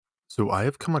So I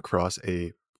have come across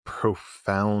a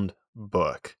profound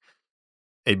book,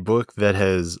 a book that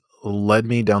has led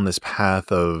me down this path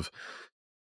of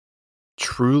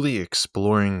truly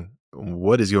exploring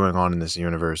what is going on in this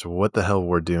universe, what the hell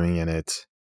we're doing in it,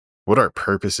 what our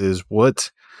purpose is,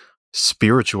 what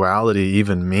spirituality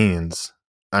even means.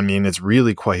 I mean, it's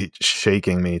really quite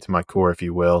shaking me to my core, if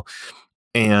you will.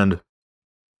 And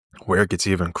where it gets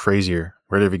even crazier,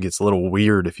 where it even gets a little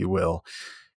weird, if you will,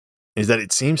 is that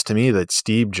it seems to me that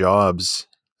Steve Jobs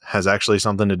has actually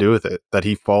something to do with it, that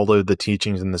he followed the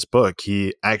teachings in this book.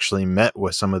 He actually met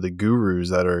with some of the gurus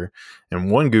that are, and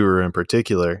one guru in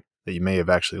particular that you may have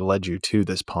actually led you to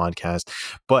this podcast.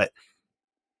 But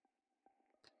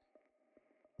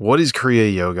what is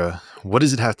Kriya Yoga? What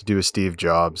does it have to do with Steve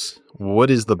Jobs?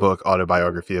 What is the book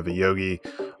Autobiography of a Yogi?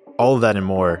 All of that and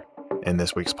more in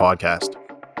this week's podcast.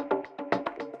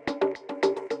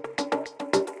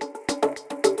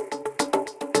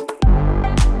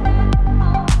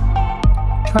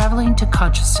 Traveling to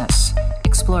consciousness,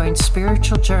 exploring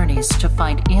spiritual journeys to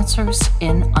find answers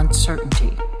in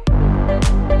uncertainty.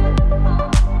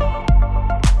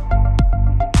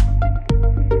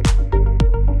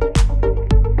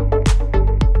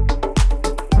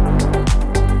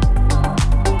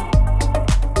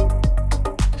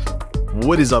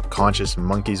 What is up, conscious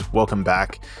monkeys? Welcome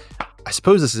back. I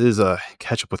suppose this is a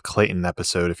catch up with Clayton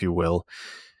episode, if you will.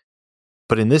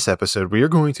 But in this episode, we are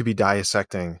going to be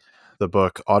dissecting the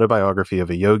book Autobiography of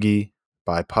a Yogi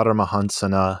by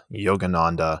Paramahansana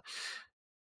Yogananda.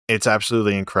 It's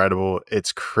absolutely incredible.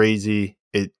 It's crazy.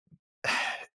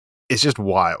 It's just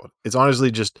wild. It's honestly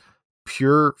just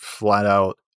pure, flat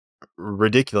out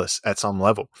ridiculous at some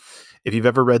level. If you've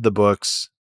ever read the books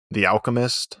The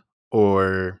Alchemist,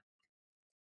 or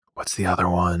what's the other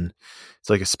one? It's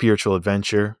like a spiritual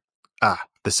adventure.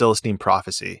 The Celestine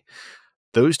Prophecy.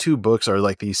 Those two books are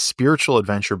like these spiritual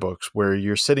adventure books where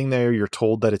you're sitting there, you're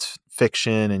told that it's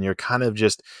fiction, and you're kind of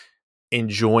just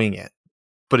enjoying it.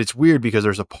 But it's weird because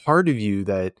there's a part of you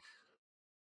that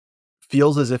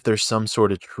feels as if there's some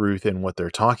sort of truth in what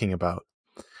they're talking about.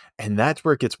 And that's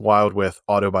where it gets wild with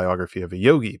Autobiography of a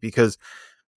Yogi, because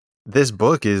this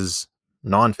book is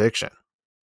nonfiction.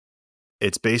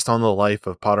 It's based on the life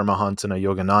of Paramahansana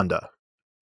Yogananda.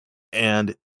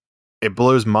 And it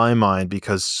blows my mind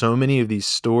because so many of these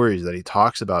stories that he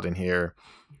talks about in here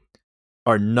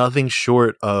are nothing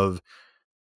short of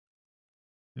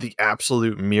the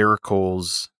absolute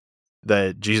miracles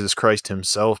that Jesus Christ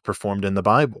himself performed in the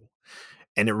Bible.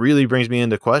 And it really brings me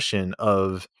into question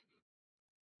of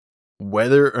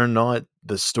whether or not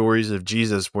the stories of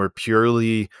Jesus were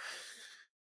purely,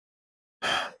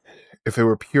 if they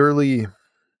were purely,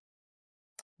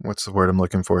 what's the word I'm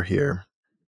looking for here?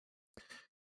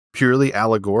 Purely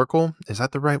allegorical? Is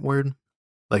that the right word?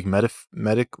 Like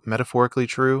metaphorically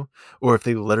true? Or if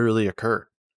they literally occurred.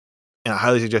 And I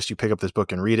highly suggest you pick up this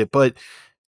book and read it. But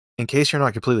in case you're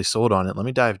not completely sold on it, let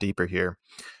me dive deeper here.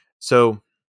 So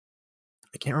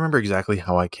I can't remember exactly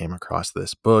how I came across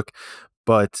this book,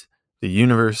 but the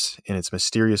universe in its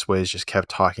mysterious ways just kept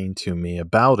talking to me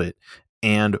about it.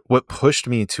 And what pushed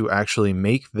me to actually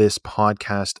make this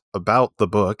podcast about the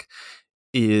book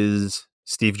is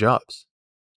Steve Jobs.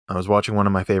 I was watching one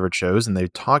of my favorite shows and they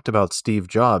talked about Steve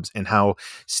Jobs and how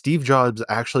Steve Jobs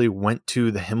actually went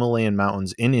to the Himalayan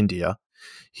mountains in India.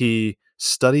 He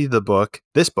studied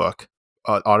this book,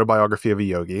 Autobiography of a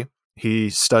Yogi. He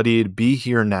studied Be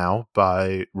Here Now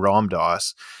by Ram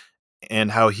Dass,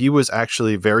 and how he was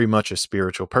actually very much a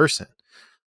spiritual person,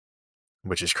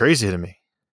 which is crazy to me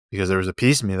because there was a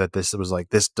piece of me that this was like,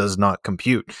 this does not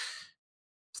compute.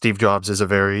 Steve Jobs is a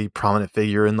very prominent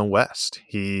figure in the West.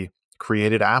 He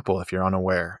created Apple, if you're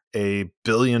unaware, a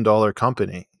billion-dollar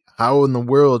company. How in the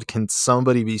world can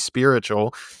somebody be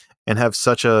spiritual and have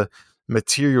such a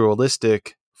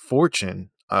materialistic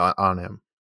fortune on him?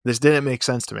 This didn't make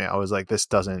sense to me. I was like, this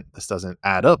doesn't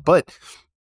add up. But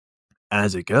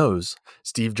as it goes,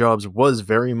 Steve Jobs was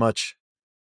very much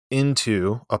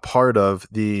into a part of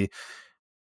the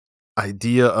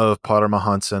idea of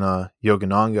Paramahansana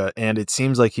Yogananda, and it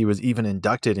seems like he was even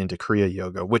inducted into Kriya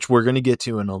Yoga, which we're going to get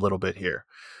to in a little bit here.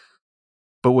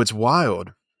 But what's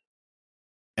wild,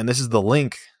 and this is the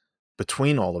link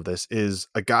between all of this, is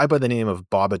a guy by the name of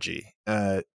Babaji.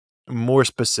 More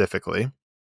specifically,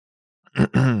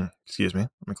 excuse me,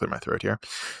 let me clear my throat here.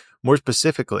 More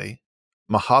specifically,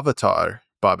 Mahavatar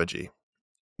Babaji.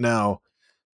 Now,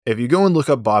 if you go and look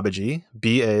up Babaji,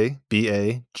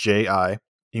 Babaji,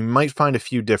 you might find a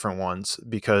few different ones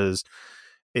because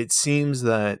it seems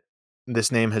that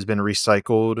this name has been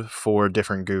recycled for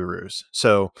different gurus.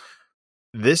 So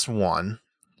this one,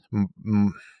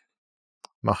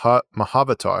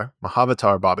 Mahavatar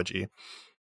Babaji,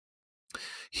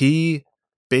 he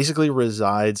basically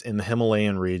resides in the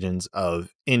Himalayan regions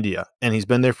of India, and he's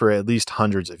been there for at least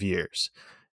hundreds of years.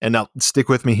 And now, stick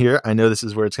with me here. I know this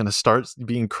is where it's going to start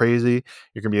being crazy.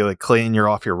 You're going to be like, Clayton, you're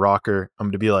off your rocker. I'm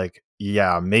going to be like,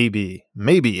 yeah, maybe.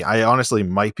 I honestly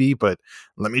might be, but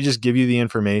let me just give you the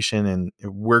information and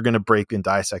we're going to break and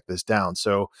dissect this down.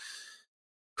 So,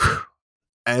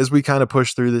 as we kind of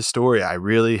push through this story, I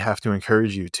really have to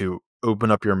encourage you to open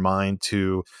up your mind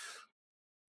to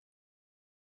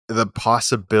the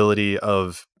possibility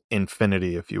of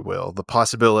infinity, if you will, the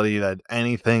possibility that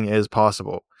anything is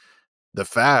possible. The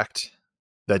fact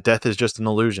that death is just an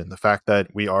illusion, the fact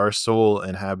that we are a soul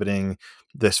inhabiting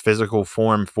this physical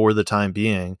form for the time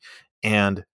being,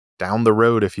 and down the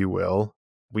road, if you will,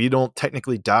 we don't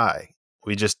technically die.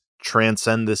 We just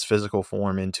transcend this physical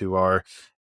form into our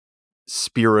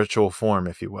spiritual form,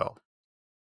 if you will.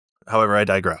 However, I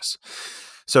digress.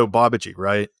 So Babaji,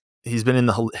 right? He's been in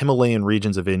the Himalayan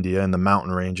regions of India and the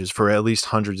mountain ranges for at least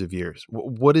hundreds of years.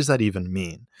 What does that even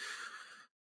mean?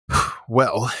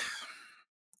 Well,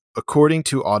 according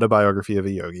to Autobiography of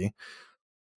a Yogi,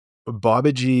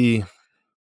 Babaji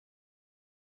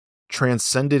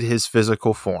transcended his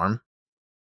physical form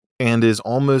and is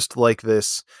almost like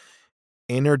this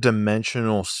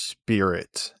interdimensional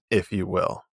spirit, if you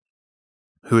will,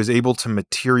 who is able to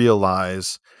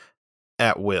materialize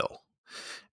at will.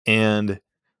 And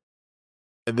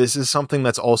this is something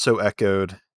that's also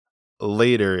echoed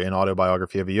later in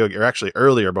Autobiography of a Yogi, or actually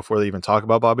earlier, before they even talk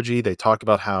about Babaji. They talk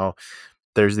about how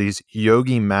there's these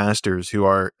yogi masters who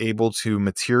are able to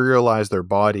materialize their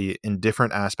body in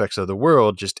different aspects of the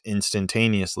world just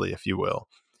instantaneously, if you will.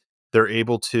 They're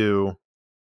able to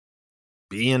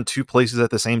be in two places at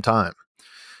the same time,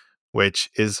 which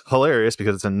is hilarious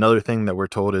because it's another thing that we're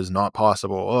told is not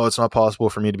possible. Oh, it's not possible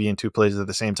for me to be in two places at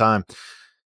the same time.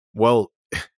 Well,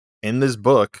 in this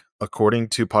book, according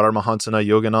to Paramahansana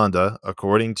Yogananda,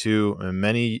 according to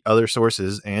many other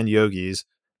sources and yogis,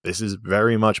 this is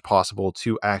very much possible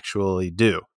to actually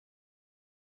do.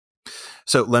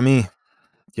 So let me,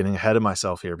 getting ahead of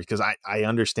myself here, because I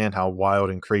understand how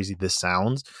wild and crazy this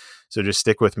sounds. So just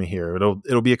stick with me here.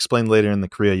 It'll be explained later in the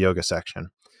Kriya Yoga section.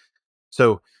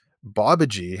 So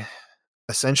Babaji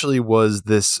essentially was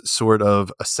this sort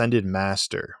of ascended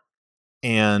master,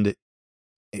 and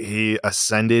he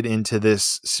ascended into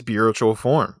this spiritual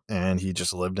form, and he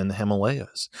just lived in the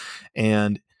Himalayas.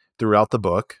 And throughout the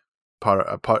book,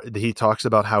 he talks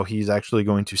about how he's actually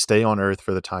going to stay on Earth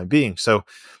for the time being. So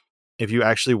if you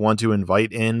actually want to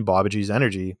invite in Babaji's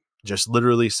energy, just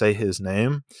literally say his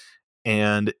name,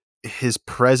 and his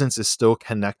presence is still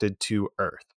connected to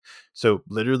Earth. So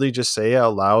literally just say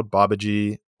out loud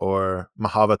Babaji or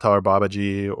Mahavatar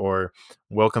Babaji, or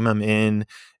welcome him in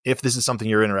if this is something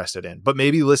you're interested in. But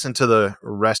maybe listen to the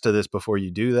rest of this before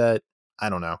you do that. I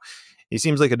don't know. He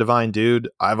seems like a divine dude.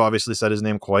 I've obviously said his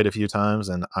name quite a few times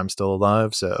and I'm still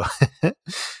alive. So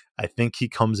I think he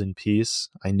comes in peace.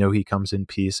 I know he comes in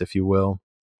peace, if you will.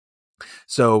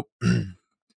 So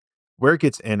where it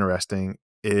gets interesting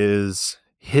is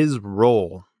his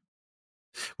role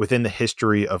within the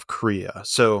history of Kriya.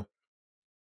 So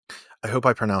I hope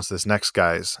I pronounced this next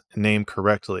guy's name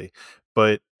correctly,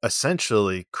 but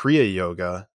essentially Kriya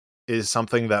Yoga is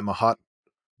something that Mahavatar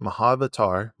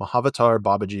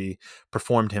Babaji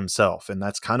performed himself. And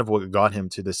that's kind of what got him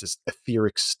to this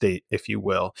etheric state, if you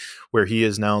will, where he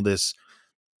is now this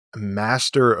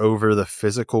master over the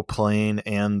physical plane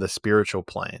and the spiritual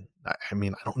plane. I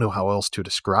mean, I don't know how else to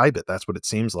describe it. That's what it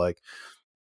seems like.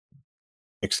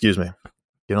 Excuse me.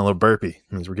 Getting a little burpy.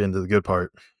 Means we're getting to the good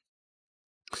part.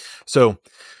 So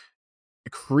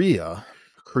Kriya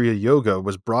Yoga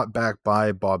was brought back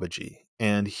by Babaji,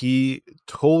 and he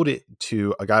told it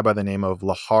to a guy by the name of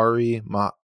Lahari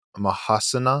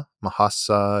Mahasaya. Lahari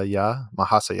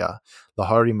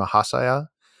Mahasaya.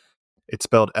 It's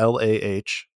spelled Lahiri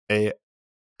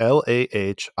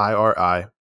Mahasaya.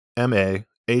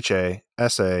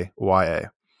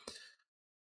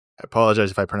 I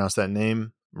apologize if I pronounced that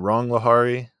name wrong,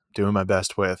 Lahari. Doing my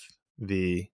best with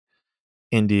the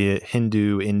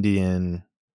Hindu Indian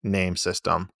name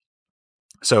system.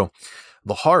 So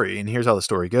Lahari, and here's how the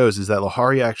story goes, is that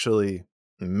Lahari actually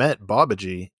met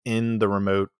Babaji in the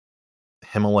remote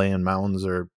Himalayan mountains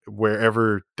or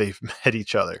wherever they've met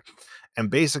each other. And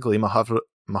basically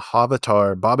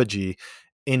Mahavatar Babaji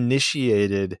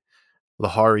initiated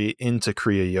Lahari into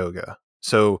Kriya Yoga.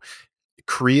 So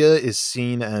Kriya is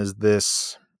seen as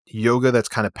this yoga that's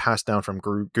kind of passed down from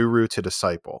guru to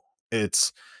disciple.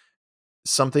 It's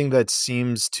something that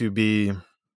seems to be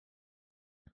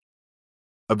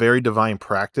a very divine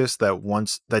practice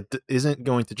that isn't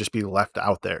going to just be left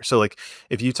out there. So like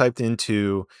if you typed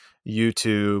into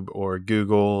YouTube or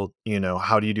Google,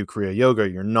 how do you do Kriya Yoga,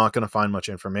 you're not going to find much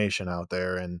information out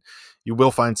there, and you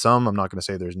will find some. I'm not going to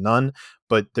say there's none,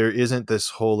 but there isn't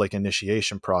this whole like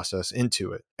initiation process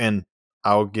into it. And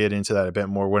I'll get into that a bit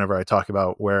more whenever I talk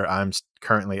about where I'm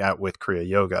currently at with Kriya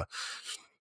Yoga.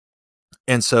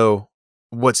 And so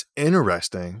what's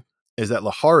interesting is that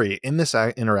Lahari, in this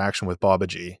interaction with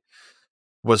Babaji,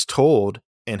 was told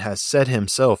and has said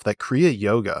himself that Kriya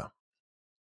Yoga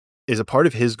is a part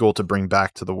of his goal to bring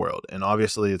back to the world. And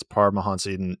obviously it's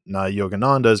Paramahansa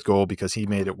Yogananda's goal because he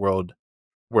made it world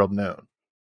known.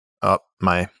 Oh,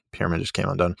 my pyramid just came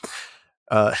undone.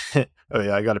 Oh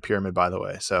yeah, I got a pyramid, by the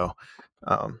way. So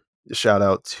shout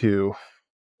out to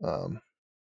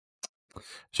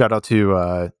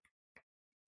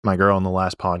my girl in the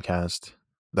last podcast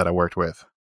that I worked with.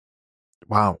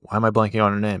 Wow, why am I blanking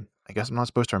on her name? I guess I'm not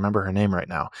supposed to remember her name right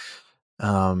now.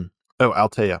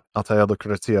 Altea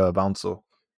Lucrezia Bouncel.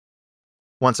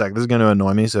 One sec, this is going to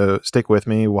annoy me, so stick with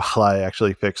me while I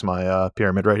actually fix my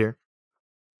pyramid right here.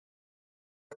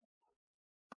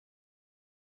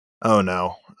 Oh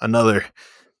no, another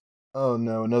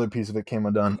piece of it came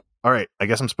undone. All right, I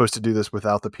guess I'm supposed to do this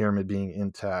without the pyramid being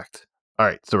intact. All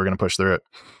right, so we're going to push through it.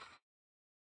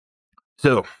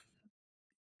 So,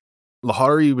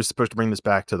 Lahari was supposed to bring this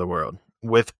back to the world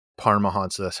with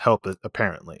Paramahansa's help,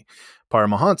 apparently.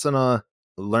 Paramahansa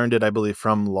learned it, I believe,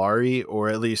 from Lari, or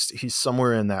at least he's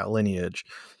somewhere in that lineage.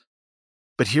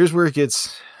 But here's where it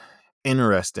gets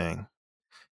interesting,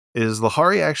 is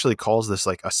Lahari actually calls this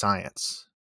like a science,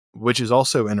 which is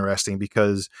also interesting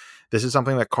because this is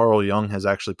something that Carl Jung has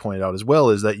actually pointed out as well,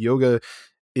 is that yoga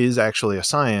is actually a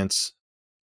science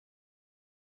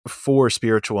for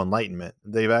spiritual enlightenment.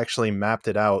 They've actually mapped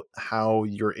it out how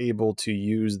you're able to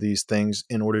use these things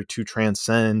in order to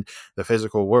transcend the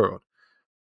physical world.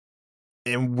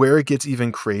 And where it gets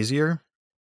even crazier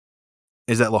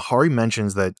is that Lahari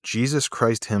mentions that Jesus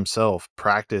Christ himself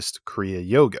practiced Kriya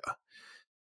Yoga.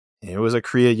 It was a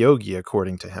Kriya Yogi,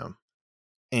 according to him.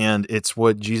 And it's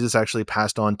what Jesus actually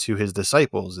passed on to his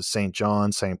disciples, as St.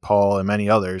 John, St. Paul, and many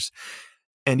others.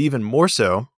 And even more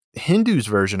so, Hindu's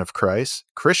version of Christ,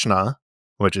 Krishna,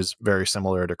 which is very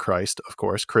similar to Christ, of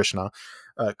course, Krishna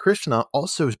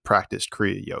also practiced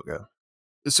Kriya Yoga.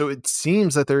 So it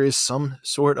seems that there is some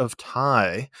sort of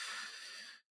tie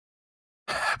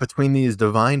between these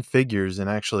divine figures and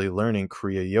actually learning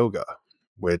Kriya Yoga,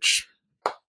 which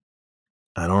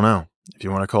I don't know. If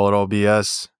you want to call it all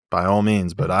BS, by all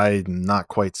means, but I'm not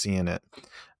quite seeing it.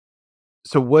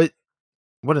 So what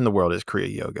in the world is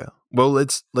Kriya Yoga? Well,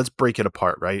 let's break it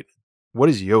apart, right? What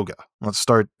is yoga? Let's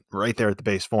start right there at the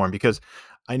base form, because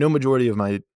I know majority of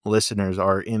my listeners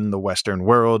are in the Western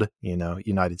world,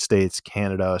 United States,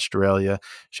 Canada, Australia.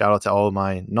 Shout out to all of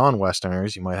my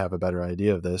non-Westerners. You might have a better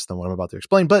idea of this than what I'm about to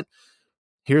explain, but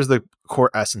here's the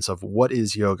core essence of what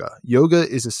is yoga. Yoga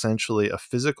is essentially a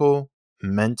physical,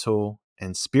 mental,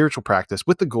 and spiritual practice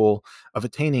with the goal of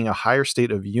attaining a higher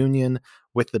state of union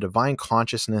with the divine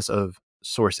consciousness of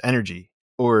source energy,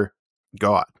 or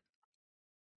God.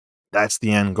 That's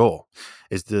the end goal,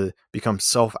 is to become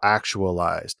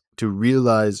self-actualized, to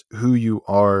realize who you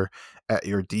are at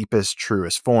your deepest,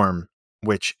 truest form,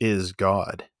 which is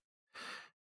God.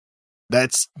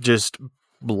 That's just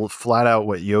flat out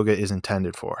what yoga is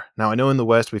intended for. Now, I know in the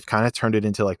West, we've kind of turned it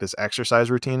into like this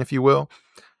exercise routine, if you will,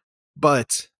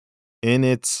 but in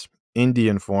its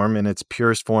Indian form, in its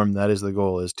purest form, that is the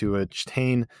goal, is to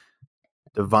attain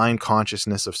divine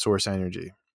consciousness of source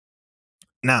energy.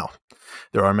 Now,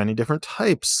 there are many different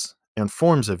types and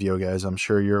forms of yoga, as I'm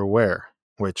sure you're aware,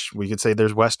 which we could say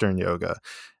there's Western yoga,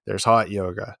 there's hot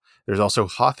yoga, there's also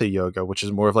hatha yoga, which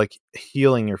is more of like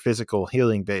healing, your physical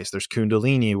healing base. There's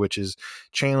kundalini, which is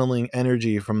channeling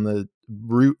energy from the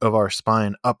root of our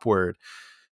spine upward.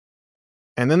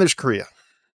 And then there's Kriya.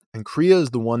 And Kriya is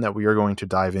the one that we are going to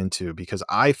dive into, because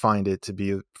I find it to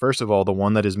be, first of all, the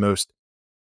one that is most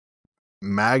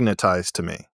magnetized to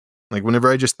me. Like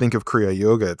whenever I just think of Kriya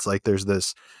Yoga, it's like there's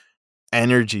this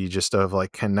energy just of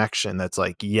like connection that's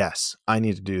like, yes, I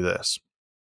need to do this.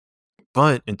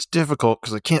 But it's difficult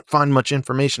because I can't find much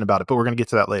information about it, but we're going to get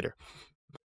to that later.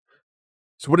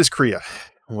 So what is Kriya?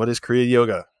 What is Kriya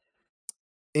Yoga?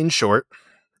 In short,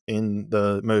 in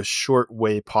the most short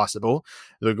way possible,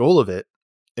 the goal of it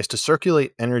is to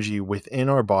circulate energy within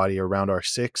our body around our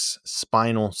 6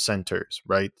 spinal centers,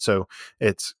 right? So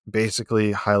it's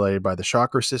basically highlighted by the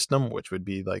chakra system, which would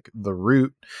be like the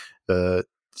root, the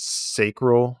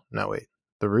sacral, the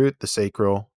root, the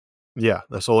sacral,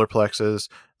 the solar plexus,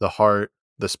 the heart,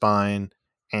 the spine,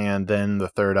 and then the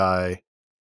third eye.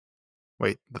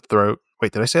 Wait, the throat.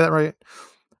 Wait, did I say that right?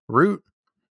 Root,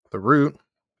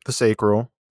 the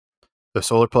sacral, the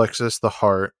solar plexus, the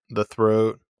heart, the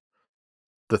throat,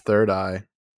 the third eye.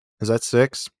 Is that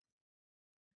 6?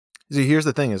 See, here's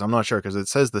the thing is I'm not sure because it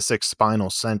says the 6 spinal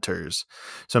centers.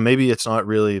 So maybe it's not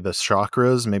really the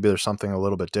chakras. Maybe there's something a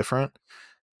little bit different.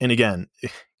 And again,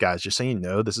 guys, just so you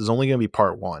know, this is only going to be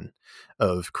part 1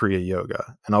 of Kriya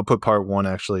Yoga. And I'll put part 1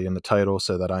 actually in the title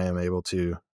so that I am able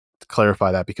to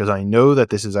clarify that, because I know that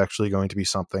this is actually going to be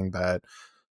something that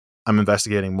I'm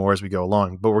investigating more as we go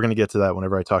along. But we're going to get to that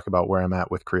whenever I talk about where I'm at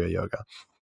with Kriya Yoga.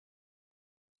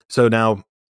 So now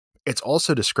it's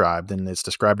also described, and it's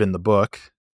described in the book,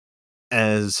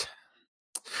 as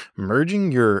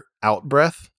merging your out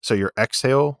breath, so your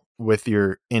exhale, with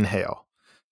your inhale.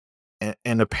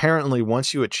 And apparently,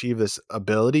 once you achieve this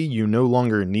ability, you no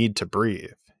longer need to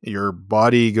breathe. Your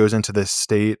body goes into this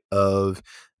state of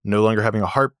no longer having a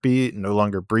heartbeat, no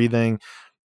longer breathing.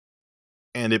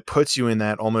 And it puts you in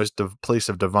that almost place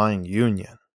of divine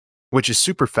union, which is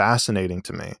super fascinating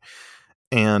to me.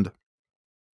 And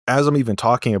as I'm even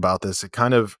talking about this, it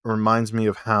kind of reminds me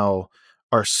of how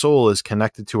our soul is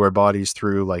connected to our bodies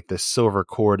through like this silver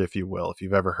cord, if you will, if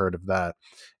you've ever heard of that.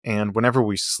 And whenever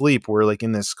we sleep, we're like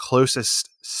in this closest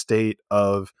state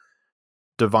of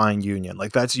divine union.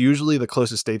 Like that's usually the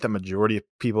closest state that majority of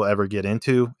people ever get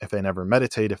into if they never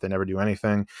meditate, if they never do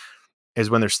anything, is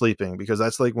when they're sleeping, because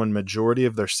that's like when majority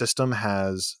of their system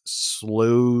has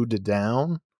slowed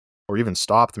down or even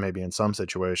stopped maybe in some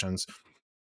situations,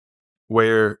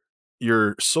 where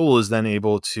your soul is then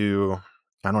able to,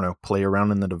 I don't know, play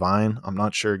around in the divine. I'm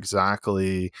not sure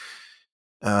exactly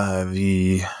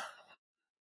the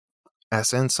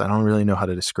essence. I don't really know how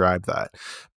to describe that.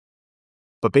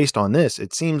 But based on this,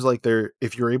 it seems like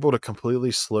if you're able to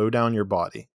completely slow down your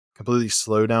body, completely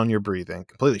slow down your breathing,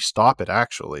 completely stop it,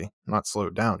 actually, not slow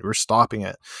it down, we're stopping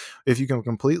it. If you can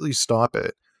completely stop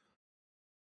it,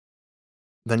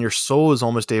 then your soul is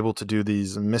almost able to do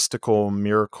these mystical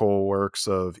miracle works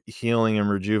of healing and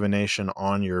rejuvenation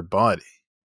on your body.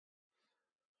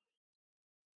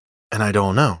 And I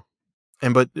don't know.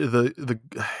 And but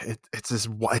it's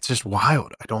just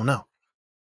wild. I don't know.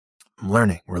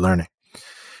 We're learning.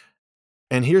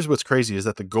 And here's what's crazy is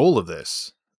that the goal of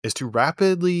this is to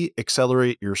rapidly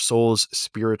accelerate your soul's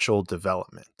spiritual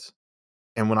development.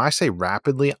 And when I say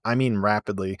rapidly, I mean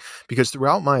rapidly, because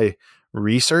throughout my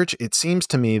research, it seems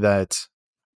to me that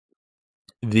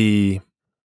the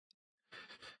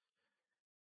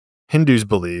Hindus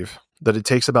believe that it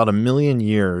takes about 1,000,000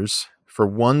 years for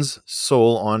one's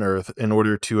soul on earth in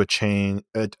order to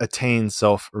attain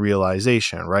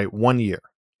self-realization, right? 1 year.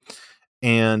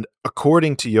 And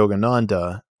according to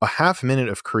Yogananda, a half minute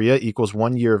of Kriya equals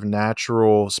 1 year of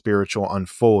natural spiritual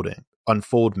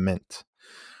unfoldment.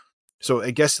 So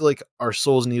I guess like our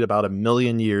souls need about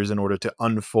 1,000,000 years in order to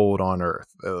unfold on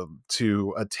earth,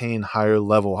 to attain higher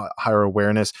level, higher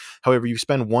awareness. However, you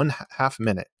spend one half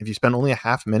minute. If you spend only a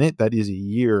half minute, that is a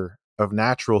year of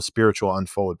natural spiritual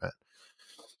unfoldment.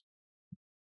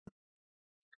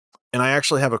 And I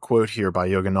actually have a quote here by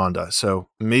Yogananda. So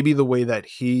maybe the way that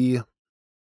he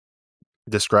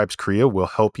describes Kriya will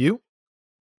help you.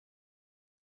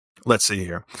 Let's see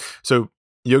here. So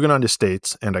Yogananda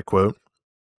states, and I quote,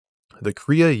 "The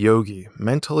Kriya yogi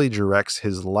mentally directs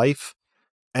his life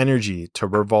energy to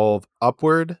revolve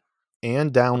upward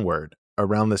and downward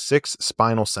around the 6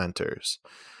 spinal centers: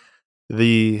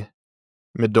 the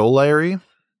medullary,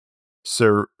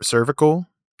 cervical,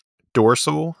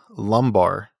 dorsal,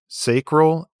 lumbar,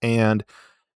 sacral, and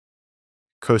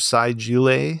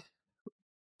coccygeal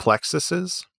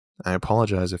plexuses." I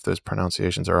apologize if those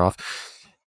pronunciations are off.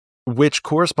 "Which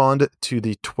correspond to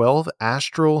the 12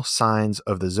 astral signs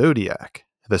of the zodiac,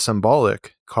 the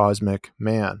symbolic cosmic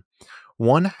man.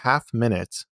 1 half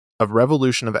minute of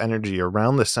revolution of energy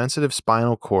around the sensitive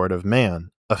spinal cord of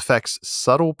man affects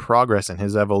subtle progress in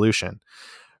his evolution.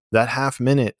 That half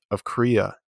minute of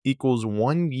Kriya equals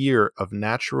 1 year of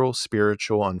natural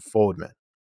spiritual unfoldment."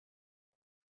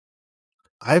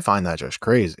 I find that just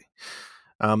crazy.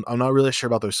 I'm not really sure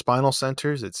about those spinal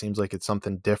centers. It seems like it's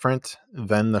something different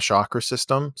than the chakra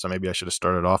system. So maybe I should have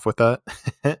started off with that.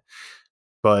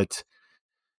 But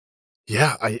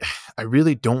yeah, I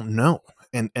really don't know.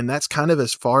 And that's kind of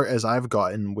as far as I've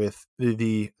gotten with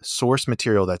the source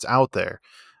material that's out there.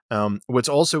 What's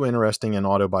also interesting in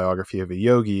Autobiography of a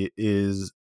Yogi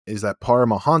is that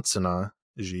Paramahansana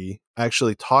ji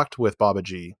actually talked with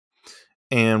Babaji.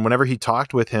 And whenever he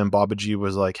talked with him, Babaji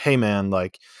was like, "Hey man,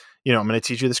 like, I'm going to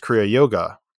teach you this Kriya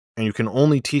Yoga, and you can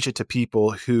only teach it to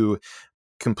people who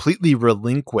completely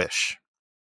relinquish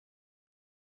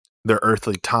their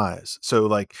earthly ties. So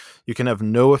like you can have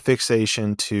no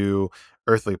affixation to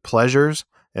earthly pleasures.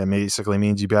 It basically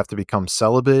means you have to become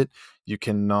celibate. You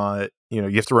cannot, you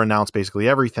have to renounce basically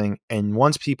everything. And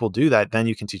once people do that, then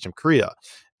you can teach them Kriya.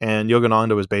 And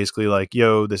Yogananda was basically like,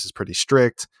 yo, this is pretty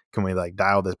strict. Can we like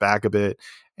dial this back a bit?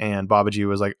 And Babaji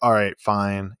was like, all right,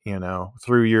 fine.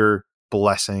 Through your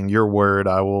blessing, your word,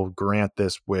 I will grant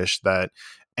this wish that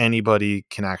anybody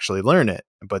can actually learn it.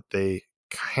 But they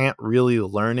can't really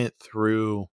learn it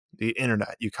through the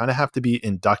internet. You kind of have to be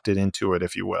inducted into it,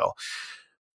 if you will,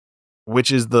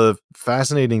 which is the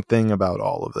fascinating thing about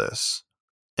all of this.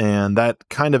 And that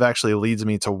kind of actually leads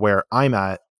me to where I'm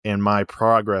at in my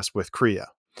progress with Kriya.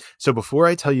 So before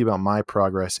I tell you about my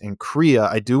progress in Kriya,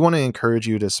 I do want to encourage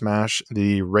you to smash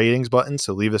the ratings button.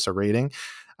 So leave us a rating.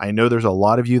 I know there's a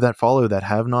lot of you that follow that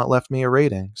have not left me a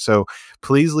rating. So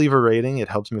please leave a rating. It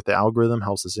helps me with the algorithm,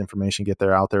 helps this information get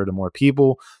out there to more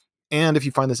people. And if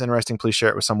you find this interesting, please share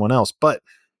it with someone else. But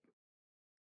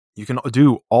you can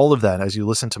do all of that as you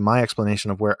listen to my explanation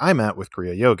of where I'm at with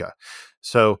Kriya Yoga.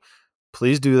 So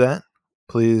please do that.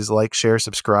 Please like, share,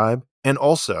 subscribe. And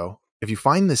also, if you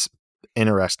find this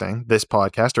interesting, this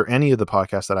podcast or any of the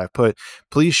podcasts that I've put,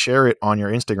 please share it on your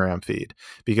Instagram feed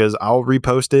because I'll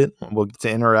repost it. We'll get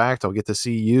to interact. I'll get to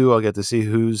see you. I'll get to see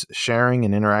who's sharing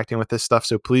and interacting with this stuff.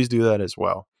 So please do that as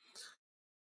well.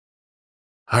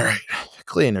 All right,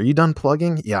 Clayton, are you done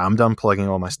plugging? Yeah, I'm done plugging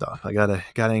all my stuff. I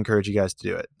gotta encourage you guys to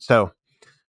do it. So,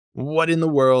 what in the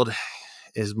world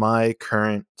is my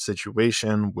current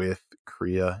situation with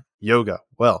Kriya Yoga?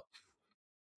 Well,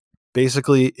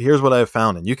 basically, here's what I've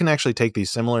found, and you can actually take these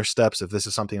similar steps if this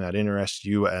is something that interests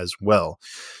you as well.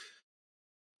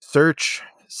 Search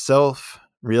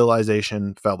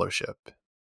Self-Realization Fellowship.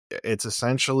 It's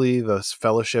essentially the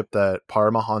fellowship that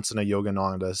Paramahansa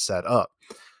Yogananda set up.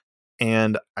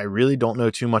 And I really don't know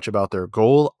too much about their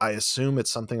goal. I assume it's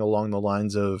something along the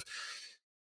lines of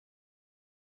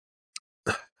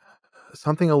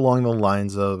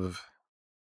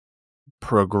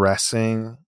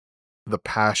progressing the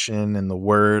passion and the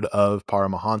word of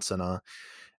Paramahansana.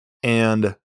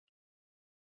 And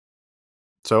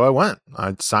so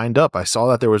I signed up. I saw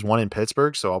that there was one in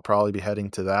Pittsburgh, so I'll probably be heading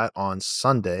to that on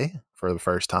Sunday for the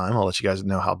first time. I'll let you guys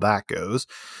know how that goes.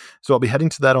 So I'll be heading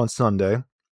to that on Sunday.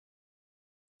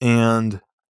 And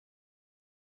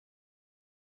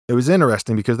it was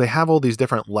interesting because they have all these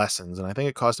different lessons, and I think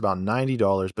it cost about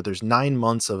 $90, but there's 9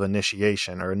 months of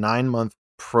initiation or a 9-month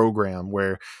program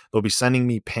where they'll be sending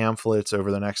me pamphlets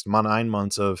over the next 9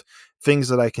 months of things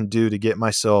that I can do to get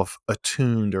myself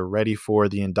attuned or ready for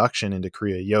the induction into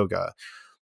Kriya Yoga.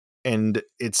 And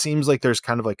it seems like there's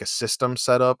kind of like a system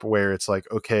set up where it's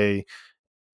like, okay,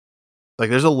 like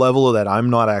there's a level that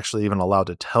I'm not actually even allowed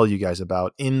to tell you guys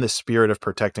about in the spirit of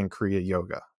protecting Kriya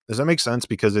Yoga. Does that make sense?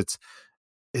 Because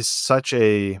is such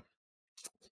a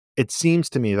it seems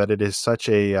to me that it is such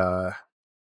a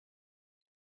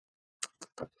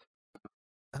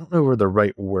I don't know where the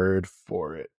right word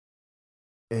for it.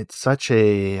 It's such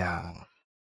a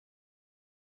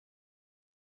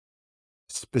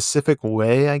specific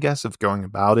way, I guess, of going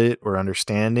about it or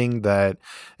understanding that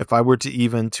if I were to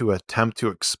even to attempt to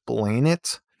explain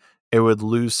it, it would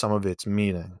lose some of its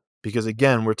meaning. Because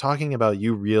again, we're talking about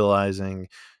you realizing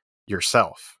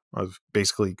yourself of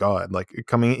basically God, like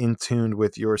coming in tune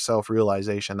with your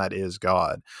self-realization that is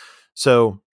God.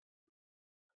 So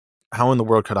how in the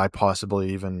world could I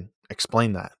possibly even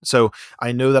explain that? So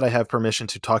I know that I have permission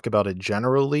to talk about it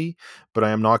generally, but I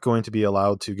am not going to be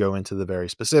allowed to go into the very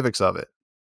specifics of it.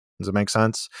 Does it make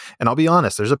sense? And I'll be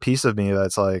honest, there's a piece of me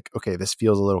that's like, okay, this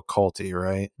feels a little culty,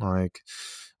 right? Like,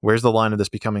 where's the line of this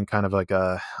becoming kind of like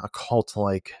a cult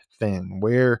like thing?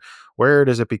 Where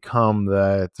does it become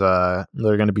that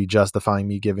they're going to be justifying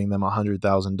me giving them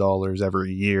 $100,000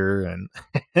 every year? And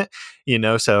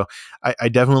so I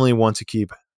definitely want to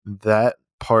keep that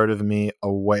part of me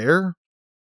aware.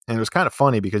 And it was kind of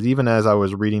funny because even as I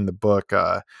was reading the book,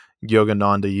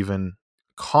 Yogananda even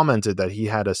commented that he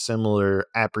had a similar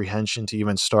apprehension to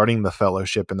even starting the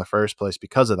fellowship in the first place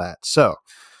because of that. So,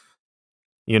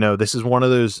 this is one of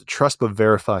those trust but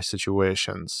verify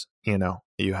situations,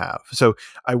 you have. So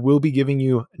I will be giving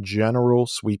you general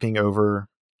sweeping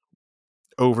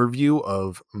overview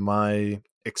of my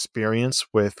experience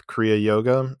with Kriya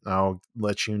Yoga. I'll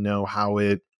let you know how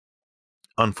it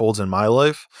unfolds in my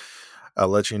life. I'll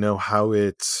let you know how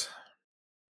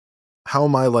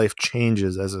my life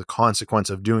changes as a consequence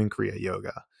of doing Kriya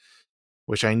Yoga,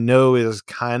 which I know is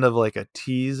kind of like a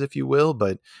tease, if you will,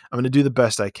 but I'm going to do the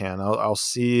best I can. I'll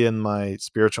see in my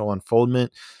spiritual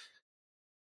unfoldment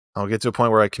I'll get to a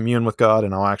point where I commune with God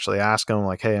and I'll actually ask him,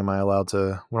 like, hey, what am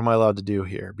I allowed to do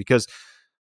here? Because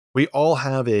we all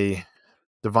have a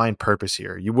divine purpose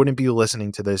here. You wouldn't be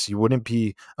listening to this. You wouldn't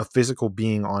be a physical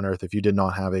being on earth if you did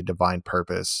not have a divine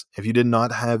purpose. If you did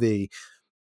not have a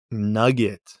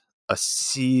nugget, a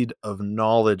seed of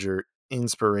knowledge or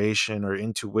inspiration or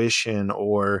intuition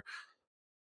or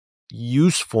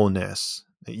usefulness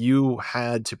that you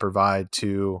had to provide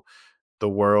to the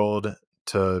world,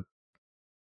 to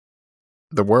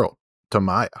the world, to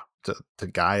Maya, to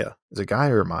Gaia. Is it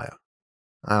Gaia or Maya?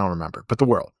 I don't remember, but the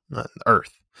world,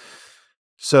 Earth.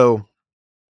 So,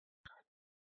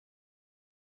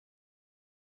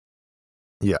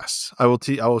 yes, I will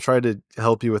try to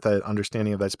help you with that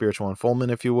understanding of that spiritual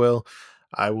unfoldment, if you will.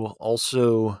 I will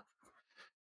also,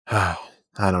 I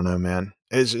don't know, man.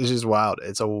 It's just wild.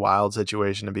 It's a wild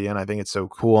situation to be in. I think it's so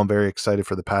cool. I'm very excited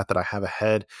for the path that I have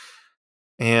ahead.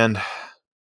 And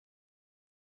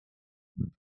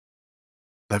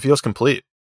that feels complete.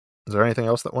 Is there anything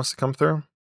else that wants to come through?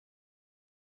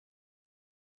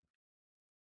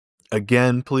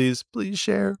 Again, please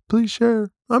share. Please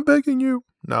share. I'm begging you.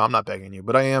 No, I'm not begging you,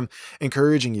 but I am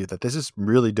encouraging you that this is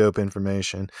really dope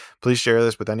information. Please share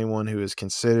this with anyone who has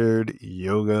considered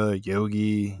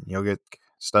yogic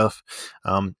stuff.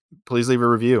 Please leave a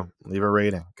review, leave a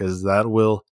rating, because that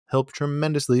will help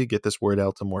tremendously get this word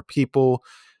out to more people.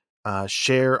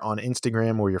 Share on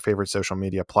Instagram or your favorite social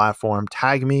media platform.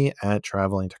 Tag me at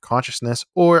Traveling to Consciousness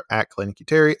or at Clinic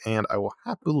Terry, and I will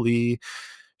happily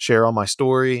share on my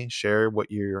story, share what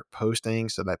you're posting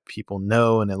so that people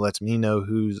know, and it lets me know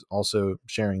who's also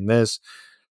sharing this.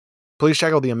 Please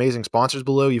check out the amazing sponsors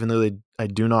below. Even though I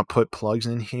do not put plugs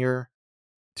in here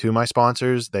to my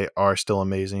sponsors, they are still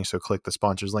amazing. So click the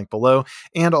sponsors link below.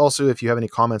 And also, if you have any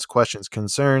comments, questions,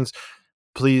 concerns,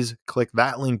 please click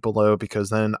that link below,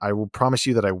 because then I will promise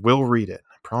you that I will read it.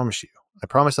 I promise you. I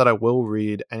promise that I will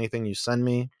read anything you send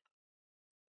me.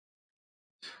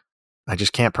 I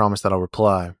just can't promise that I'll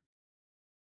reply.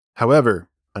 However,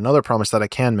 another promise that I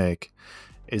can make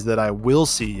is that I will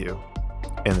see you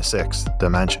in the sixth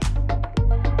dimension.